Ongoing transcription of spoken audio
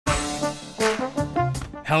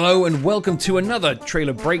Hello and welcome to another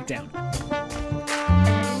trailer breakdown.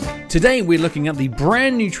 Today we're looking at the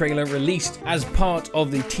brand new trailer released as part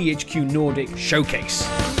of the THQ Nordic Showcase.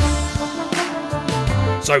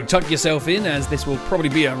 So tuck yourself in, as this will probably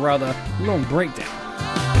be a rather long breakdown.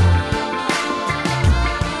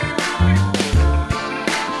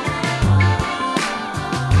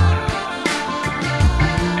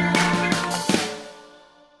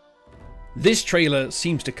 This trailer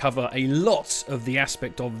seems to cover a lot of the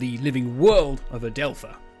aspect of the living world of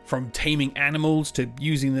Adelpha. From taming animals, to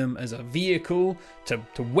using them as a vehicle, to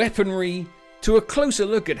weaponry, to a closer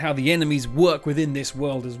look at how the enemies work within this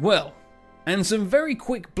world as well. And some very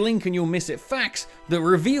quick blink and you'll miss it facts that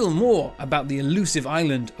reveal more about the elusive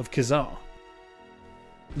island of Khazar.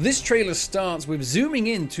 This trailer starts with zooming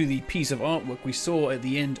into the piece of artwork we saw at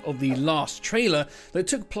the end of the last trailer that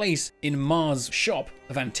took place in Mars' shop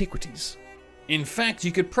of antiquities. In fact,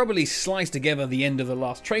 you could probably slice together the end of the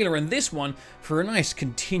last trailer and this one for a nice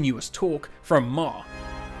continuous talk from Mar.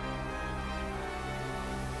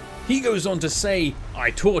 He goes on to say,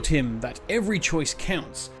 "I taught him that every choice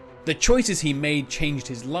counts. The choices he made changed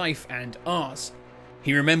his life and ours.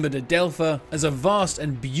 He remembered Adelpha as a vast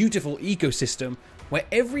and beautiful ecosystem where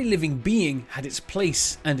every living being had its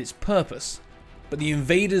place and its purpose. But the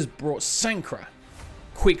invaders brought Sankra."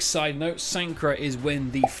 Quick side note, Sankra is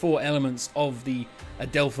when the four elements of the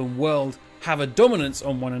Adelphan world have a dominance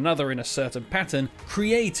on one another in a certain pattern,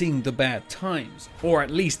 creating the bad times, or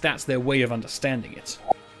at least that's their way of understanding it.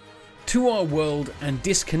 To our world and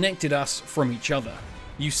disconnected us from each other.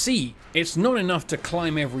 You see, it's not enough to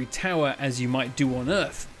climb every tower as you might do on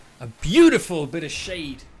Earth. A beautiful bit of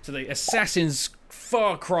shade to the Assassin's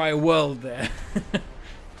Far Cry world there.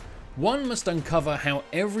 One must uncover how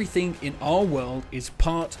everything in our world is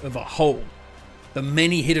part of a whole. The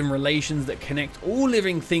many hidden relations that connect all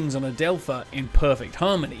living things on Adelpha in perfect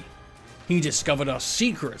harmony. He discovered our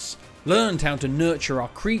secrets, learned how to nurture our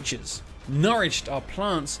creatures, nourished our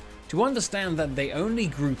plants to understand that they only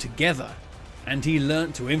grew together, and he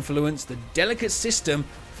learnt to influence the delicate system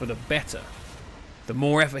for the better. The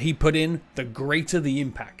more effort he put in, the greater the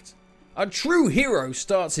impact. A true hero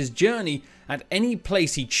starts his journey at any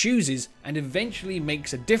place he chooses and eventually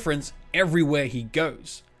makes a difference everywhere he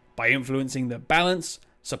goes, by influencing the balance,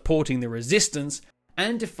 supporting the resistance,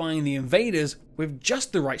 and defying the invaders with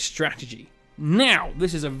just the right strategy. Now,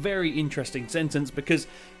 this is a very interesting sentence because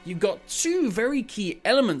you've got two very key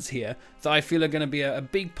elements here that I feel are going to be a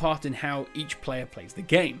big part in how each player plays the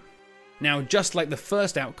game. Now, just like the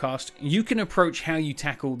first Outcast, you can approach how you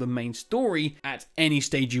tackle the main story at any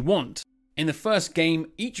stage you want. In the first game,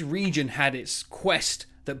 each region had its quest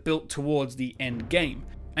that built towards the end game,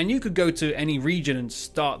 and you could go to any region and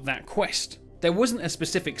start that quest. There wasn't a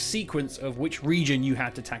specific sequence of which region you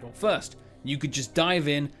had to tackle first. You could just dive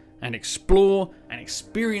in and explore and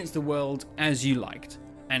experience the world as you liked.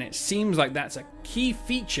 And it seems like that's a key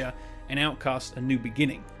feature in Outcast: A New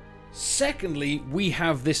Beginning. Secondly, we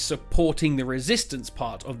have this supporting the resistance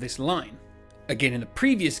part of this line. Again, in the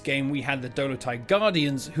previous game, we had the Dolotai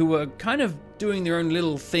Guardians who were kind of doing their own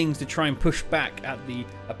little things to try and push back at the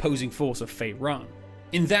opposing force of Feyran.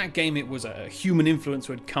 In that game, it was a human influence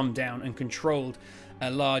who had come down and controlled a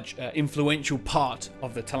large influential part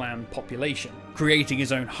of the Talan population, creating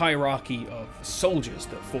his own hierarchy of soldiers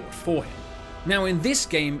that fought for him. Now in this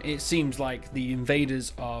game, it seems like the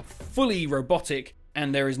invaders are fully robotic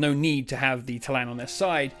and there is no need to have the Talan on their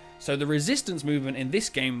side, so the resistance movement in this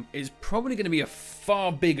game is probably going to be a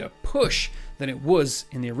far bigger push than it was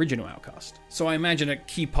in the original Outcast. So I imagine a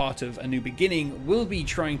key part of A New Beginning will be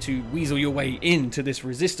trying to weasel your way into this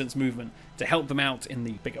resistance movement to help them out in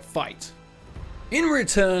the bigger fight. In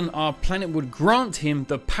return, our planet would grant him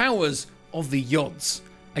the powers of the Yods.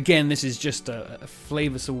 Again, this is just a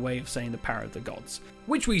flavoursome way of saying the power of the gods,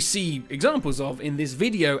 which we see examples of in this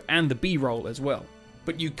video and the B-roll as well.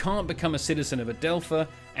 But you can't become a citizen of Adelpha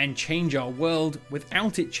and change our world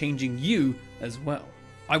without it changing you as well.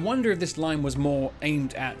 I wonder if this line was more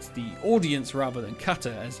aimed at the audience rather than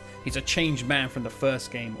Cutter, as he's a changed man from the first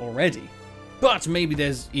game already. But maybe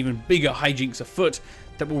there's even bigger hijinks afoot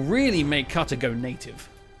that will really make Cutter go native.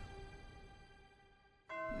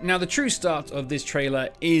 Now, the true start of this trailer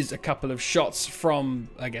is a couple of shots from,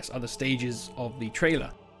 I guess, other stages of the trailer.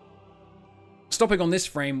 Stopping on this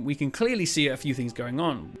frame, we can clearly see a few things going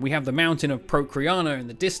on. We have the mountain of Procreana in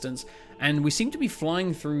the distance, and we seem to be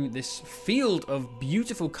flying through this field of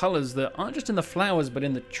beautiful colours that aren't just in the flowers but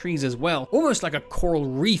in the trees as well. Almost like a coral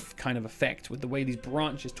reef kind of effect with the way these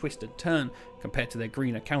branches twist and turn compared to their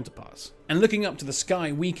greener counterparts. And looking up to the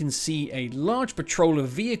sky, we can see a large patrol of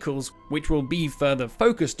vehicles which will be further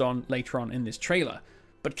focused on later on in this trailer.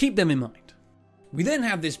 but keep them in mind. We then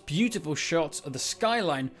have this beautiful shot of the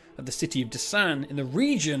skyline of the city of Desan in the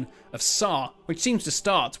region of Sar, which seems to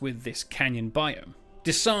start with this canyon biome.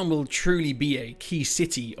 Desan will truly be a key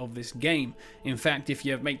city of this game. In fact, if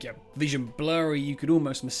you make your vision blurry, you could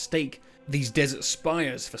almost mistake these desert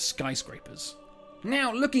spires for skyscrapers.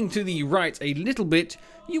 Now, looking to the right a little bit,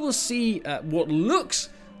 you will see what looks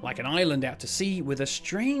like an island out to sea with a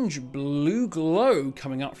strange blue glow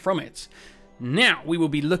coming up from it. Now, we will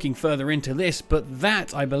be looking further into this, but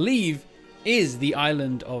that, I believe, is the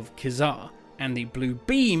island of Kizar. And the blue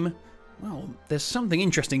beam, well, there's something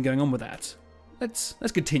interesting going on with that. Let's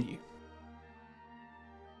continue.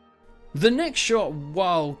 The next shot,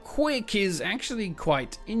 while quick, is actually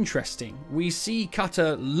quite interesting. We see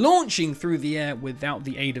Cutter launching through the air without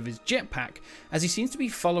the aid of his jetpack, as he seems to be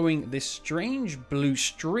following this strange blue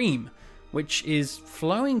stream, which is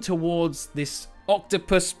flowing towards this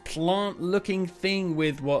octopus plant looking thing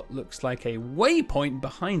with what looks like a waypoint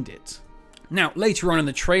behind it. Now, later on in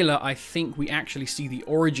the trailer, I think we actually see the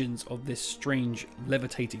origins of this strange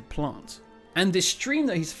levitating plant. And this stream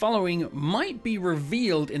that he's following might be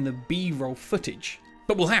revealed in the B-roll footage,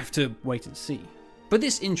 but we'll have to wait and see. But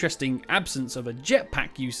this interesting absence of a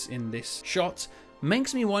jetpack use in this shot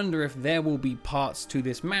makes me wonder if there will be parts to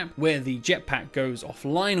this map where the jetpack goes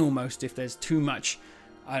offline almost if there's too much,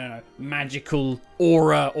 I don't know, magical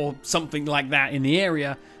aura or something like that in the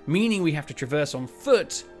area, meaning we have to traverse on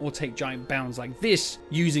foot or take giant bounds like this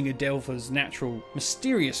using Adelpha's natural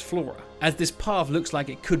mysterious flora, as this path looks like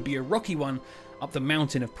it could be a rocky one up the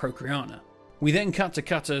mountain of Procreana. We then cut to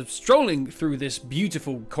Cutter strolling through this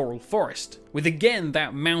beautiful coral forest, with again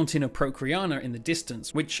that mountain of Procreana in the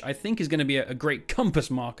distance, which I think is going to be a great compass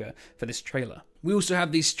marker for this trailer. We also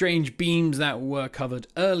have these strange beams that were covered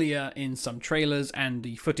earlier in some trailers and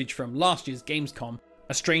the footage from last year's Gamescom,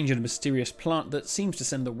 a strange and mysterious plant that seems to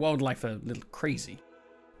send the wildlife a little crazy.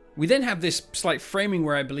 We then have this slight framing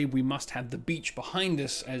where I believe we must have the beach behind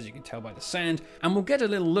us, as you can tell by the sand, and we'll get a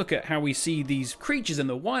little look at how we see these creatures in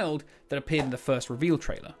the wild that appeared in the first reveal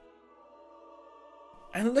trailer.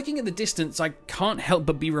 And looking at the distance, I can't help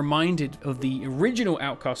but be reminded of the original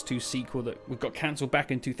Outcast 2 sequel that got cancelled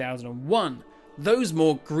back in 2001. Those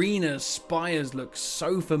more greener spires look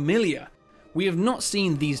so familiar. We have not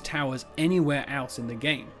seen these towers anywhere else in the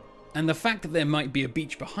game. And the fact that there might be a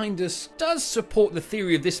beach behind us does support the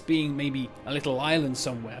theory of this being maybe a little island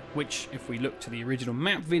somewhere, which, if we look to the original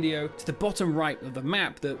map video, to the bottom right of the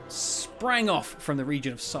map that sprang off from the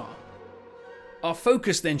region of Sar. Our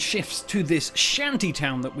focus then shifts to this shanty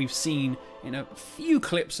town that we've seen in a few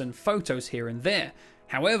clips and photos here and there.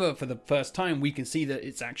 However, for the first time we can see that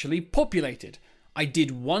it's actually populated. I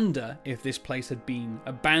did wonder if this place had been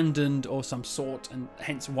abandoned or some sort, and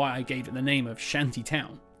hence why I gave it the name of Shanty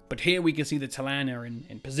Town. But here we can see the Talana are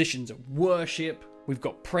in positions of worship. We've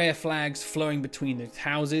got prayer flags flowing between the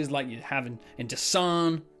houses like you have in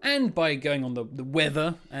Desan. And by going on the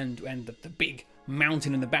weather and the big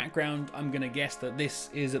mountain in the background, I'm going to guess that this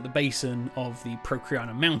is at the basin of the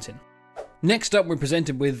Procreana mountain. Next up, we're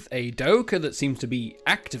presented with a Daoka that seems to be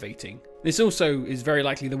activating. This also is very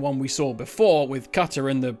likely the one we saw before with Cutter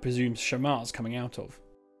and the presumed Shamars coming out of.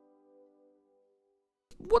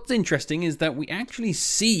 What's interesting is that we actually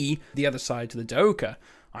see the other side to the Daoka.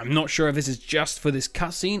 I'm not sure if this is just for this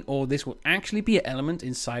cutscene or this will actually be an element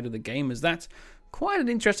inside of the game, as that's quite an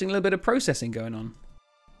interesting little bit of processing going on.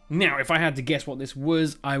 Now, if I had to guess what this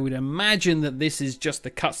was, I would imagine that this is just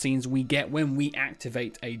the cutscenes we get when we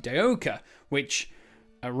activate a Daoka, which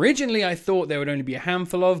originally I thought there would only be a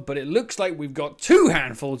handful of, but it looks like we've got 2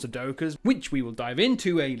 handfuls of Daokas, which we will dive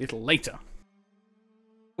into a little later.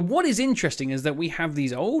 What is interesting is that we have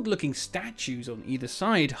these old looking statues on either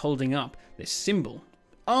side holding up this symbol.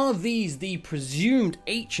 Are these the presumed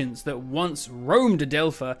ancients that once roamed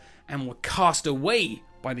Adelpha and were cast away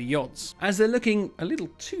by the Yods, as they're looking a little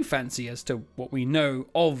too fancy as to what we know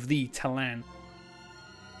of the Talan?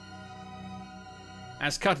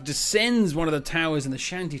 As Cutter descends one of the towers in the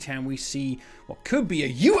shantytown, we see what could be a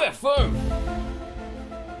UFO!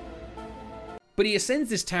 But he ascends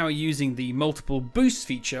this tower using the multiple boost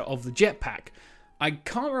feature of the jetpack. I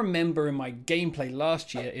can't remember in my gameplay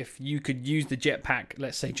last year if you could use the jetpack,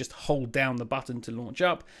 let's say just hold down the button to launch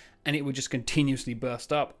up, and it would just continuously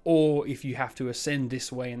burst up, or if you have to ascend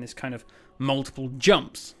this way in this kind of multiple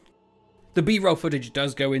jumps. The B-roll footage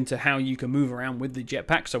does go into how you can move around with the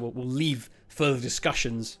jetpack, so we'll leave further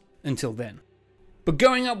discussions until then. But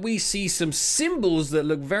going up, we see some symbols that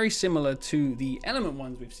look very similar to the element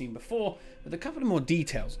ones we've seen before, with a couple of more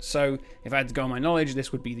details. So if I had to go on my knowledge,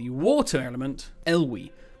 this would be the water element,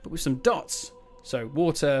 Elwi, but with some dots. So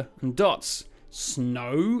water and dots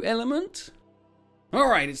snow element.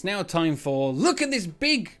 Alright, it's now time for, look at this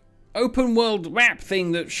big open world map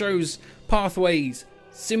thing that shows pathways,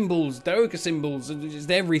 symbols, Doka symbols, just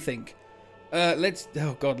everything. Let's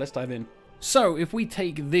dive in. So if we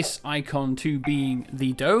take this icon to being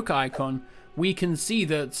the Doka icon, we can see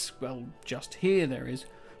that, well, just here there is,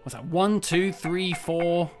 what's that, 1, 2, 3,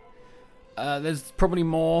 4, there's probably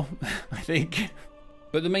more, I think.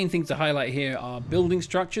 But the main things to highlight here are building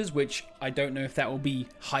structures, which I don't know if that will be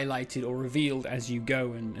highlighted or revealed as you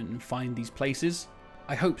go and find these places.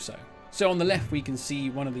 I hope so. So on the left we can see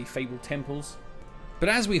one of the fabled temples. But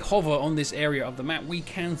as we hover on this area of the map, we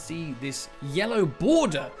can see this yellow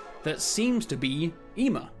border that seems to be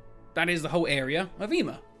Ema. That is the whole area of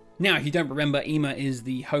Ema. Now, if you don't remember, Ema is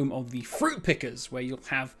the home of the fruit pickers, where you'll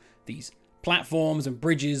have these platforms and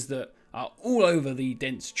bridges that are all over the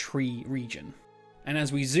dense tree region. And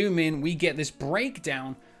as we zoom in, we get this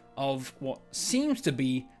breakdown of what seems to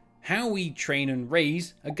be how we train and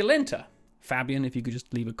raise a Galenta. Fabian, if you could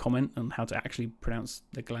just leave a comment on how to actually pronounce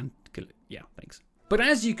the Galenta. Yeah, thanks. But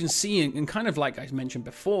as you can see, and kind of like I mentioned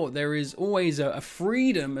before, there is always a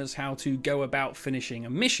freedom as how to go about finishing a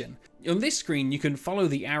mission. On this screen, you can follow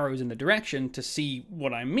the arrows in the direction to see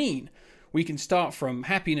what I mean. We can start from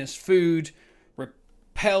happiness, food,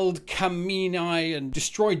 repelled Kamini, and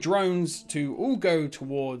destroy drones to all go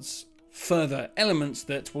towards further elements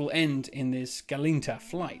that will end in this Galenta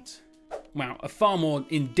flight. Now, a far more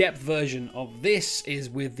in-depth version of this is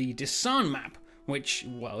with the Desan map, which,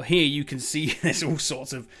 well, here you can see there's all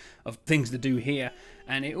sorts of things to do here,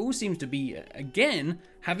 and it all seems to be, again,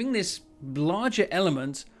 having this larger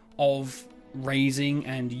element of raising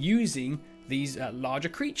and using these larger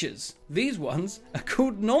creatures. These ones are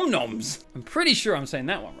called nom-noms. I'm pretty sure I'm saying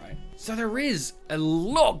that one right. So there is a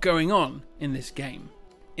lot going on in this game.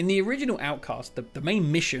 In the original Outcast, the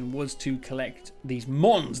main mission was to collect these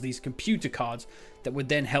mons, these computer cards, that would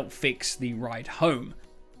then help fix the ride home.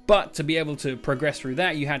 But to be able to progress through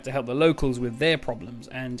that, you had to help the locals with their problems.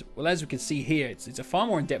 And, well, as we can see here, it's a far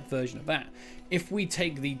more in-depth version of that. If we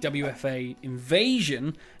take the WFA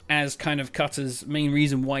invasion as kind of Cutter's main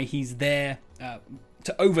reason why he's there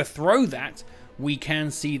to overthrow that, we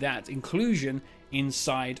can see that inclusion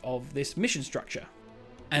inside of this mission structure.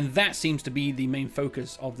 And that seems to be the main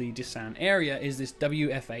focus of the Desan area, is this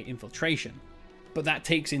WFA infiltration. But that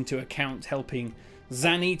takes into account helping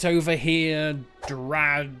Zanit over here,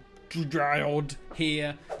 Dryod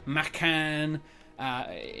here, Makan,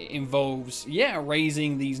 involves,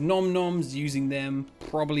 raising these nom-noms, using them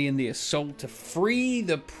probably in the assault to free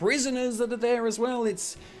the prisoners that are there as well.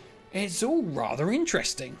 It's all rather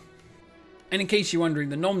interesting. And in case you're wondering,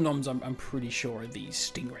 the nom-noms, I'm pretty sure are these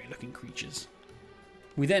stingray-looking creatures.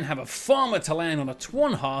 We then have a farmer to land on a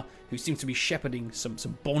Twanha who seems to be shepherding some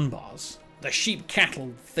bonbars. The sheep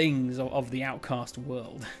cattle things of the Outcast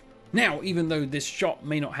world. Now, even though this shot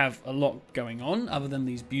may not have a lot going on, other than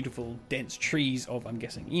these beautiful dense trees of, I'm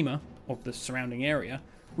guessing, Ema, of the surrounding area,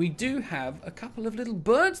 we do have a couple of little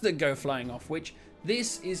birds that go flying off, which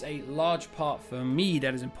this is a large part for me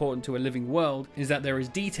that is important to a living world, is that there is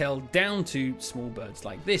detail down to small birds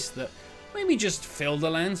like this that maybe just fill the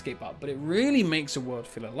landscape up, but it really makes a world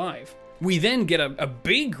feel alive. We then get a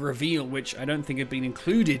big reveal, which I don't think had been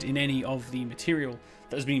included in any of the material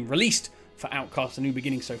that has been released for Outcast: A New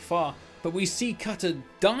Beginning so far, but we see Cutter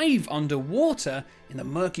dive underwater in the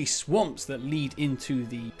murky swamps that lead into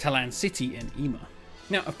the Talan city in Ema.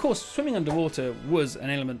 Now, of course, swimming underwater was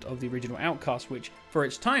an element of the original Outcast, which for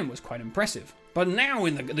its time was quite impressive. But now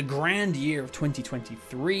in the grand year of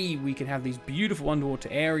 2023, we can have these beautiful underwater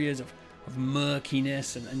areas of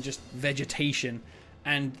murkiness and just vegetation.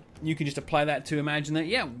 And you can just apply that to imagine that,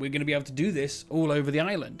 yeah, we're going to be able to do this all over the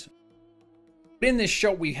island. In this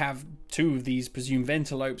shot, we have two of these presumed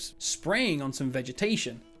ventilopes spraying on some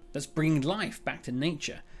vegetation that's bringing life back to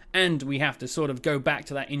nature. And we have to sort of go back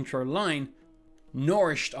to that intro line,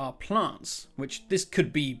 nourished our plants, which this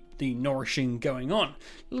could be the nourishing going on. A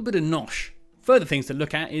little bit of nosh. Further things to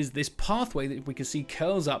look at is this pathway that we can see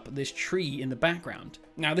curls up this tree in the background.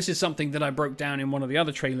 Now, this is something that I broke down in one of the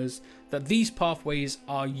other trailers, that these pathways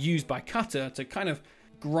are used by Cutter to kind of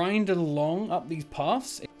grind along up these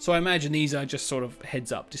paths. So I imagine these are just sort of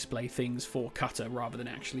heads-up display things for Cutter rather than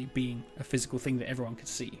actually being a physical thing that everyone could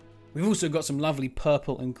see. We've also got some lovely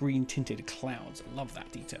purple and green tinted clouds. I love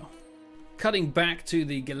that detail. Cutting back to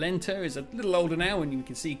the Galenta is a little older now, and you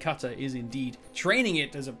can see Cutter is indeed training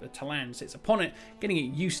it as a Talan sits upon it, getting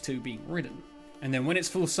it used to being ridden. And then when it's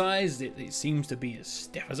full size, it seems to be as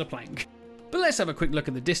stiff as a plank. But let's have a quick look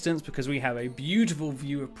at the distance, because we have a beautiful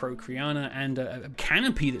view of Procreana and a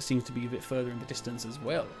canopy that seems to be a bit further in the distance as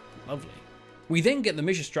well. Lovely. We then get the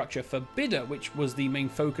mission structure for Bidder, which was the main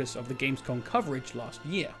focus of the Gamescom coverage last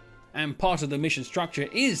year. And part of the mission structure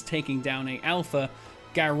is taking down a Alpha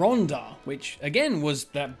Garondar, which again was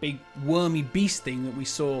that big wormy beast thing that we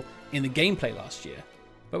saw in the gameplay last year.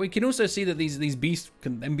 But we can also see that these beasts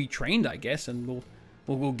can then be trained, I guess, and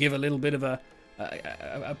we'll give a little bit of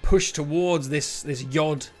a push towards this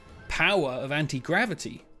Yod power of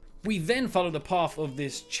anti-gravity. We then follow the path of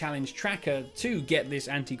this challenge tracker to get this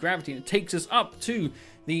anti-gravity, and it takes us up to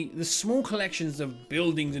the small collections of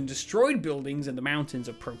buildings and destroyed buildings in the mountains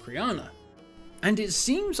of Procreana. And it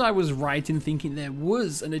seems I was right in thinking there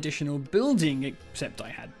was an additional building, except I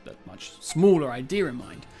had a much smaller idea in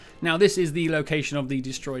mind. Now this is the location of the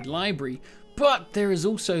destroyed library, but there is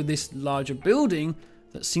also this larger building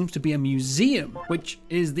that seems to be a museum, which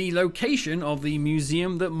is the location of the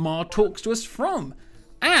museum that Mar talks to us from.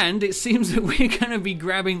 And it seems that we're going to be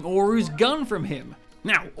grabbing Oru's gun from him.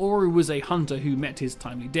 Now, Oru was a hunter who met his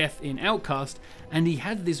timely death in Outcast, and he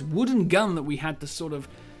had this wooden gun that we had to sort of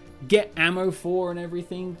get ammo for and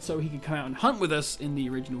everything so he could come out and hunt with us in the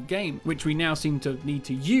original game, which we now seem to need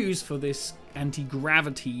to use for this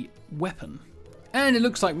anti-gravity weapon. And it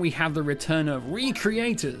looks like we have the return of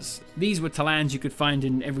Recreators. These were Talans you could find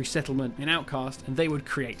in every settlement in Outcast, and they would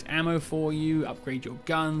create ammo for you, upgrade your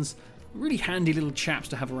guns. Really handy little chaps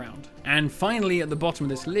to have around. And finally, at the bottom of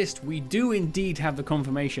this list, we do indeed have the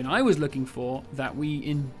confirmation I was looking for that we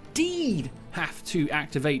indeed have to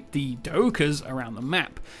activate the Daokas around the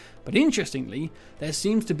map. But interestingly, there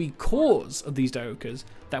seems to be cores of these Daokas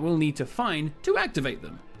that we'll need to find to activate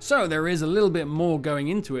them. So there is a little bit more going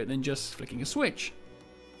into it than just flicking a switch.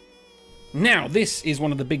 Now, this is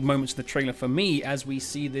one of the big moments of the trailer for me, as we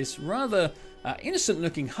see this rather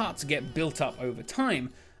innocent-looking hut get built up over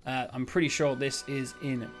time. I'm pretty sure this is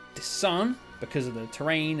in Disan because of the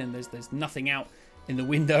terrain, and there's nothing out in the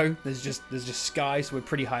window. There's just sky, so we're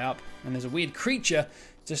pretty high up, and there's a weird creature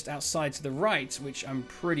just outside to the right, which I'm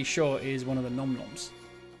pretty sure is one of the Nom-Noms.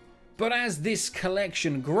 But as this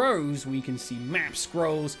collection grows, we can see map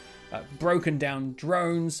scrolls, broken down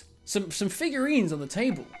drones, some figurines on the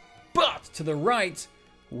table. But to the right,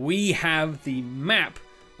 we have the map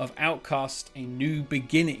of Outcast: A New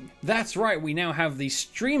Beginning. That's right, we now have the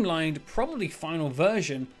streamlined, probably final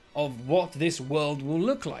version of what this world will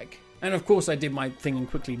look like. And of course I did my thing and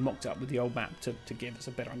quickly mocked up with the old map to give us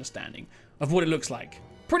a better understanding of what it looks like.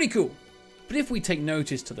 Pretty cool. But if we take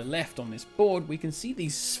notice to the left on this board, we can see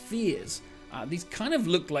these spheres. These kind of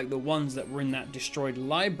look like the ones that were in that destroyed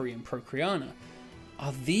library in Procreana.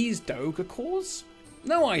 Are these Daoka cores?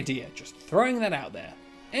 No idea, just throwing that out there.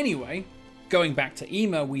 Anyway, going back to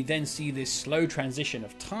Ema, we then see this slow transition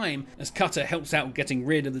of time. As Cutter helps out getting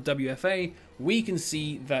rid of the WFA, we can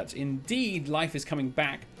see that indeed life is coming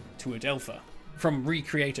back to Adelpha. From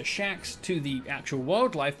Recreator shacks to the actual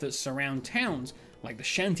wildlife that surround towns, like the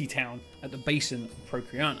shanty town at the basin of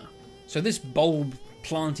Procreana. So this bulb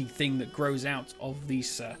planty thing that grows out of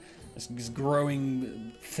this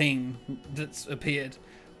growing thing that's appeared,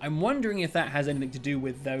 I'm wondering if that has anything to do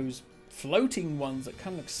with those floating ones that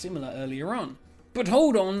kind of look similar earlier on. But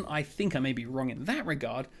hold on, I think I may be wrong in that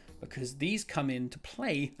regard, because these come into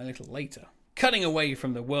play a little later. Cutting away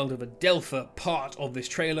from the world of Adelpha part of this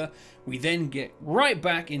trailer, we then get right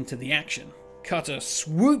back into the action. Cutter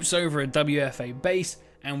swoops over a WFA base,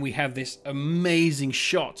 and we have this amazing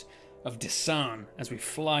shot of Disan as we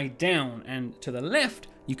fly down, and to the left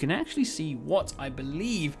you can actually see what I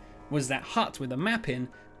believe was that hut with a map in,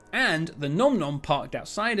 and the Nom-Nom parked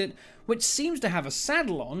outside it, which seems to have a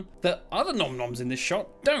saddle on that other Nom-Noms in this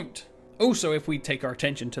shot don't. Also, if we take our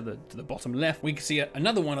attention to the bottom left, we can see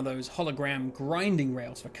another one of those hologram grinding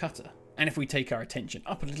rails for Cutter. And if we take our attention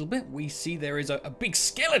up a little bit, we see there is a big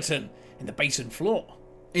skeleton in the basin floor.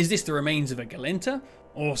 Is this the remains of a Galenta,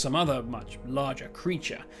 or some other much larger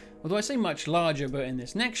creature? Although I say much larger, but in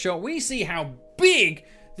this next shot, we see how big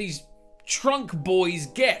these trunk boys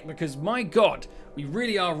get, because my god, we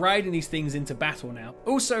really are riding these things into battle now.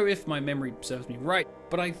 Also, if my memory serves me right,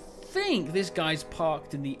 but I think this guy's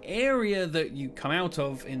parked in the area that you come out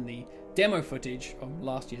of in the demo footage of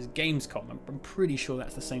last year's Gamescom. I'm pretty sure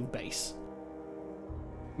that's the same base.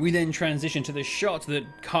 We then transition to this shot that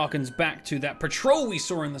harkens back to that patrol we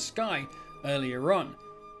saw in the sky earlier on.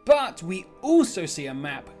 But we also see a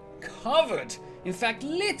map covered, in fact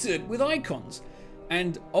littered with icons.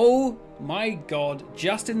 And oh my god,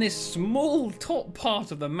 just in this small top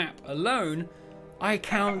part of the map alone, I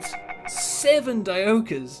count 7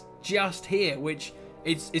 Daokas just here, which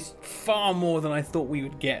it's far more than I thought we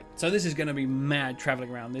would get. So this is going to be mad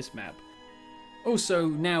traveling around this map. Also,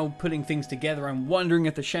 now putting things together, I'm wondering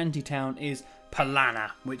if the shantytown is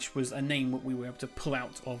Palana, which was a name that we were able to pull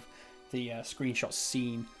out of the screenshot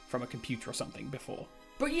scene from a computer or something before.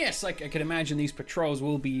 But yes, I can imagine these patrols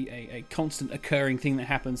will be a constant occurring thing that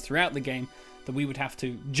happens throughout the game that we would have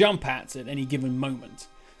to jump at any given moment.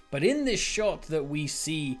 But in this shot that we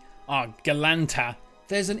see our Galanta,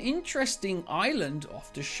 there's an interesting island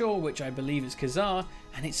off the shore, which I believe is Khazar,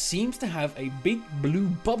 and it seems to have a big blue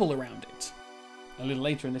bubble around it. A little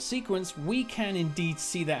later in the sequence, we can indeed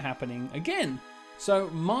see that happening again. So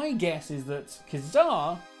my guess is that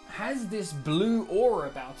Khazar has this blue aura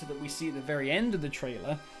about it that we see at the very end of the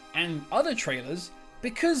trailer and other trailers,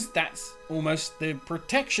 because that's almost the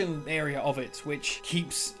protection area of it, which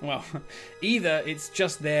keeps, well, either it's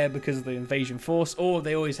just there because of the invasion force, or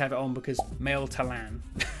they always have it on because male Talan.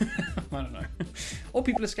 I don't know. Or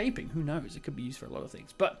people escaping, who knows, it could be used for a lot of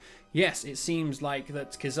things. But yes, it seems like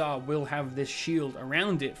that Khazar will have this shield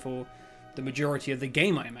around it for the majority of the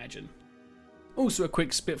game, I imagine. Also a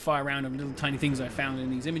quick spitfire round of little tiny things I found in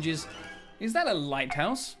these images. Is that a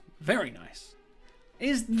lighthouse? Very nice.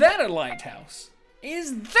 Is that a lighthouse?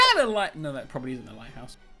 Is that a light? No, that probably isn't a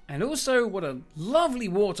lighthouse. And also, what a lovely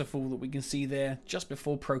waterfall that we can see there just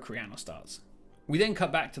before Procreano starts. We then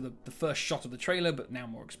cut back to the first shot of the trailer, but now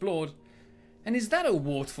more explored. And is that a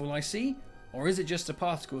waterfall I see? Or is it just a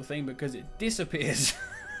particle thing because it disappears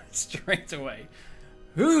straight away?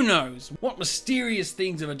 Who knows? What mysterious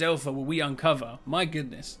things of Adelpha will we uncover? My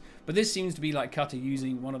goodness. But this seems to be like Cutter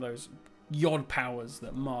using one of those Yod powers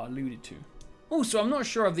that Ma alluded to. Also, I'm not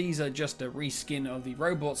sure if these are just a reskin of the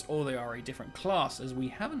robots or they are a different class, as we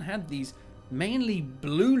haven't had these mainly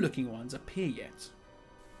blue looking ones appear yet.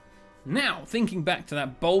 Now, thinking back to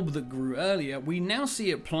that bulb that grew earlier, we now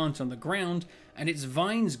see it plant on the ground and its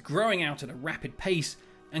vines growing out at a rapid pace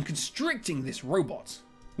and constricting this robot.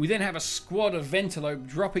 We then have a squad of Ventalope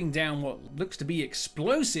dropping down what looks to be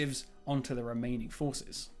explosives onto the remaining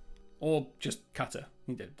forces. Or just Cutter.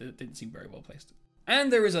 He didn't seem very well placed.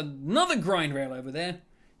 And there is another grind rail over there.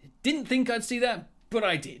 Didn't think I'd see that, but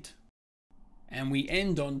I did. And we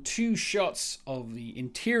end on two shots of the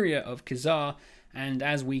interior of Khazar, and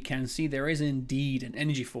as we can see, there is indeed an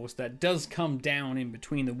energy force that does come down in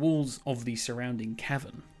between the walls of the surrounding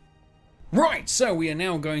cavern. Right, so we are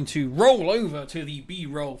now going to roll over to the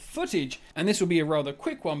B-roll footage, and this will be a rather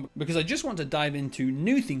quick one because I just want to dive into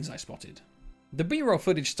new things I spotted. The B-roll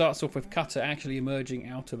footage starts off with Cutter actually emerging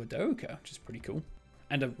out of a Daoka, which is pretty cool,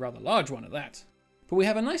 and a rather large one at that. But we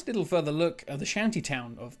have a nice little further look at the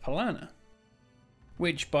shantytown of Palana,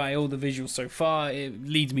 which by all the visuals so far, it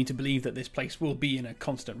leads me to believe that this place will be in a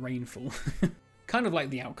constant rainfall. Kind of like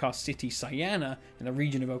the Outcast city Sayana in the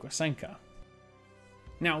region of Okasanka.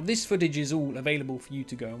 Now, this footage is all available for you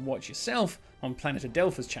to go and watch yourself on Planet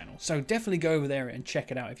Adelpha's channel, so definitely go over there and check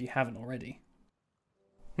it out if you haven't already.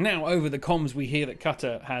 Now, over the comms, we hear that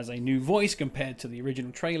Cutter has a new voice compared to the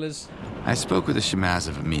original trailers. I spoke with the Shamaz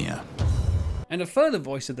of Amiya. And a further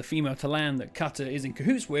voice of the female Talan that Cutter is in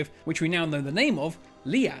cahoots with, which we now know the name of,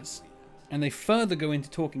 Liaz. And they further go into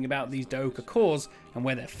talking about these Daoka cores and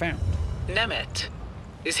where they're found. Nemet,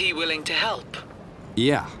 is he willing to help?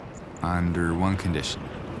 Yeah, under one condition.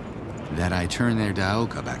 That I turn their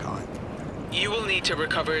Daoka back on. You will need to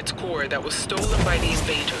recover its core that was stolen by the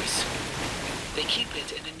invaders. They keep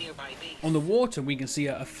it in a nearby base. On the water, we can see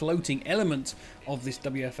a floating element of this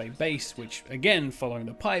WFA base, which, again, following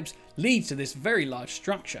the pipes, leads to this very large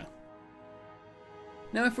structure.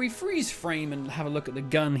 Now, if we freeze frame and have a look at the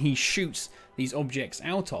gun he shoots these objects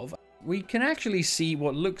out of, we can actually see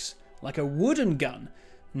what looks like a wooden gun.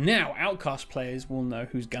 Now, Outcast players will know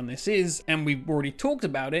whose gun this is, and we've already talked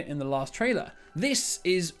about it in the last trailer. This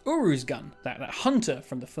is Uru's gun, that hunter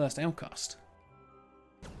from the first Outcast.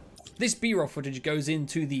 This B-roll footage goes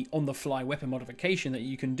into the on-the-fly weapon modification that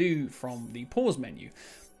you can do from the pause menu.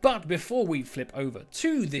 But before we flip over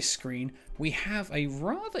to this screen, we have a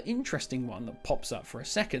rather interesting one that pops up for a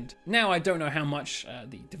second. Now, I don't know how much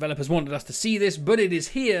the developers wanted us to see this, but it is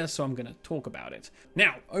here, so I'm going to talk about it.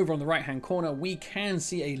 Now, over on the right-hand corner, we can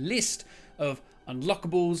see a list of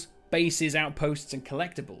unlockables, bases, outposts, and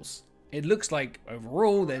collectibles. It looks like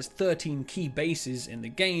overall there's 13 key bases in the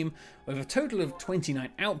game with a total of 29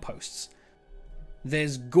 outposts.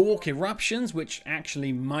 There's Gork eruptions, which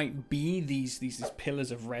actually might be these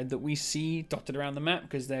pillars of red that we see dotted around the map,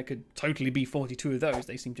 because there could totally be 42 of those.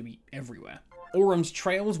 They seem to be everywhere. Orum's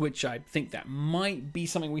trails, which I think that might be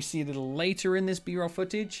something we see a little later in this B-roll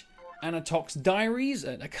footage. Anatok's diaries,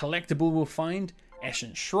 a collectible we'll find.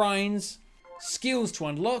 Eshen shrines, skills to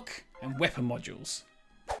unlock, and weapon modules.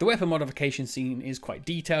 The weapon modification scene is quite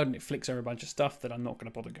detailed and it flicks over a bunch of stuff that I'm not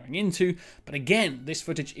going to bother going into, but again, this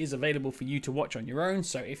footage is available for you to watch on your own,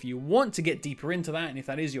 so if you want to get deeper into that and if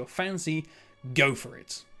that is your fancy, go for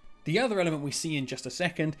it. The other element we see in just a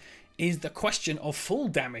second is the question of fall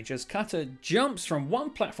damage as Cutter jumps from one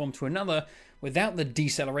platform to another without the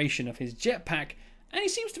deceleration of his jetpack, and he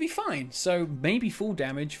seems to be fine, so maybe fall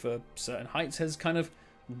damage for certain heights has kind of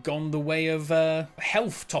gone the way of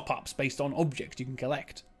health top-ups based on objects you can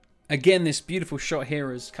collect. Again, this beautiful shot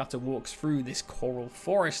here as Cutter walks through this coral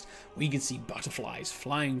forest, we can see butterflies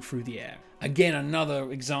flying through the air. Again, another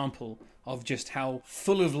example of just how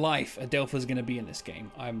full of life Adelpha is going to be in this game.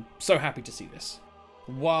 I'm so happy to see this.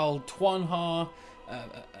 Wild Twanha,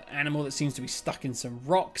 animal that seems to be stuck in some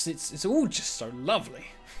rocks, it's all just so lovely.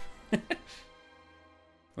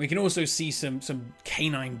 We can also see some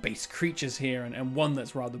canine-based creatures here, and one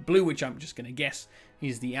that's rather blue, which I'm just going to guess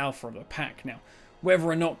is the alpha of the pack. Now, whether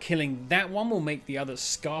or not killing that one will make the others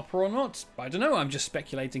scarper or not, I don't know, I'm just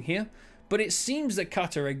speculating here. But it seems that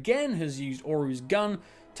Cutter again has used Ouru's gun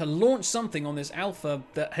to launch something on this alpha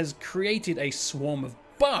that has created a swarm of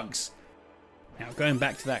bugs. Now, going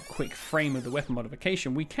back to that quick frame of the weapon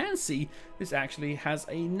modification, we can see this actually has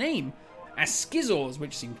a name. Ascizors,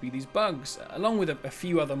 which seem to be these bugs, along with a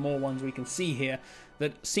few other more ones we can see here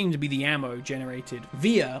that seem to be the ammo generated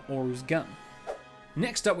via Ouru's gun.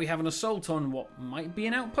 Next up we have an assault on what might be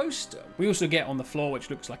an outpost. We also get on the floor which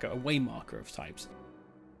looks like a waymarker of types.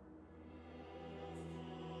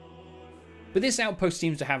 But this outpost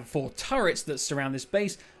seems to have 4 turrets that surround this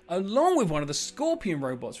base, along with one of the Scorpion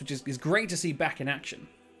robots, which is great to see back in action.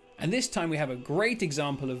 And this time we have a great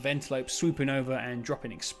example of Ventalope swooping over and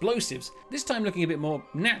dropping explosives, this time looking a bit more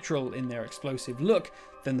natural in their explosive look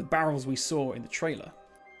than the barrels we saw in the trailer.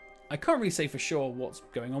 I can't really say for sure what's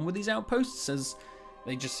going on with these outposts, as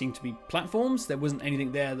they just seem to be platforms. There wasn't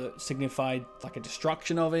anything there that signified like a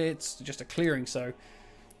destruction of it, just a clearing, so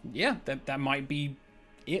yeah, that might be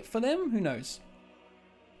it for them, who knows.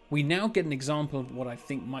 We now get an example of what I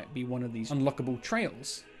think might be one of these unlockable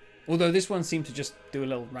trails. Although this one seemed to just do a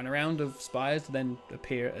little run around of spires to then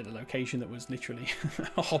appear at a location that was literally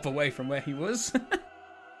a hop away from where he was.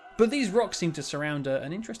 But these rocks seem to surround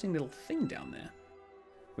an interesting little thing down there.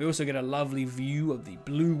 We also get a lovely view of the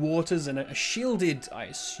blue waters and a shielded, I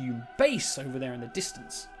assume, base over there in the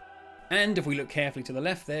distance. And if we look carefully to the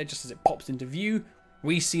left there, just as it pops into view,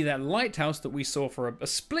 we see that lighthouse that we saw for a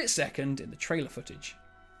split second in the trailer footage.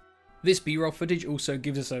 This B-roll footage also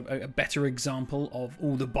gives us a better example of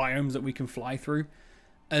all the biomes that we can fly through.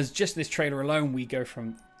 As just this trailer alone, we go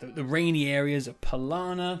from the rainy areas of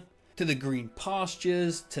Palana, to the green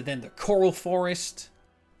pastures, to then the coral forest,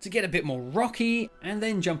 to get a bit more rocky, and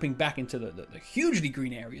then jumping back into the hugely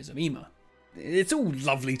green areas of Ima. It's all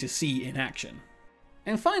lovely to see in action.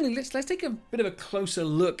 And finally, let's take a bit of a closer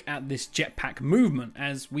look at this jetpack movement,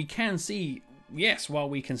 as we can see, yes, while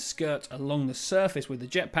we can skirt along the surface with the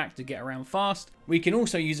jetpack to get around fast, we can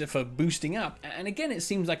also use it for boosting up. And again, it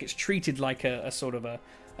seems like it's treated like a sort of a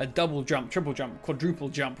double jump, triple jump, quadruple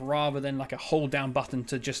jump, rather than like a hold down button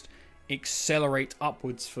to just accelerate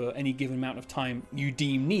upwards for any given amount of time you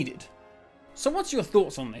deem needed. So what's your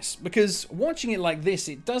thoughts on this? Because watching it like this,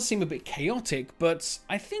 it does seem a bit chaotic, but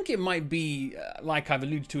I think it might be, like I've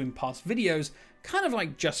alluded to in past videos, kind of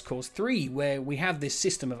like Just Cause 3, where we have this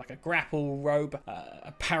system of like a grapple rope,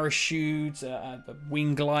 a parachute, a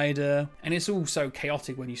wing glider, and it's all so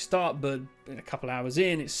chaotic when you start, but in a couple hours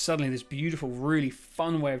in, it's suddenly this beautiful, really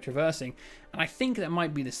fun way of traversing, and I think that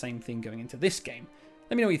might be the same thing going into this game.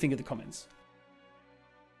 Let me know what you think in the comments.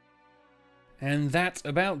 And that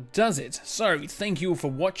about does it. So, thank you all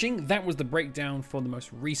for watching. That was the breakdown for the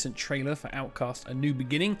most recent trailer for Outcast: A New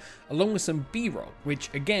Beginning, along with some B-roll,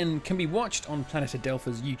 which again can be watched on Planet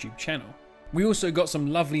Adelpha's YouTube channel. We also got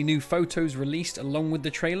some lovely new photos released along with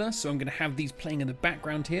the trailer, so I'm going to have these playing in the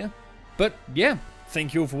background here. But yeah,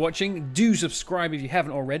 thank you all for watching. Do subscribe if you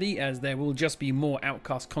haven't already, as there will just be more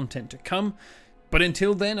Outcast content to come. But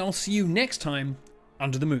until then, I'll see you next time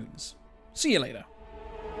under the moons. See you later.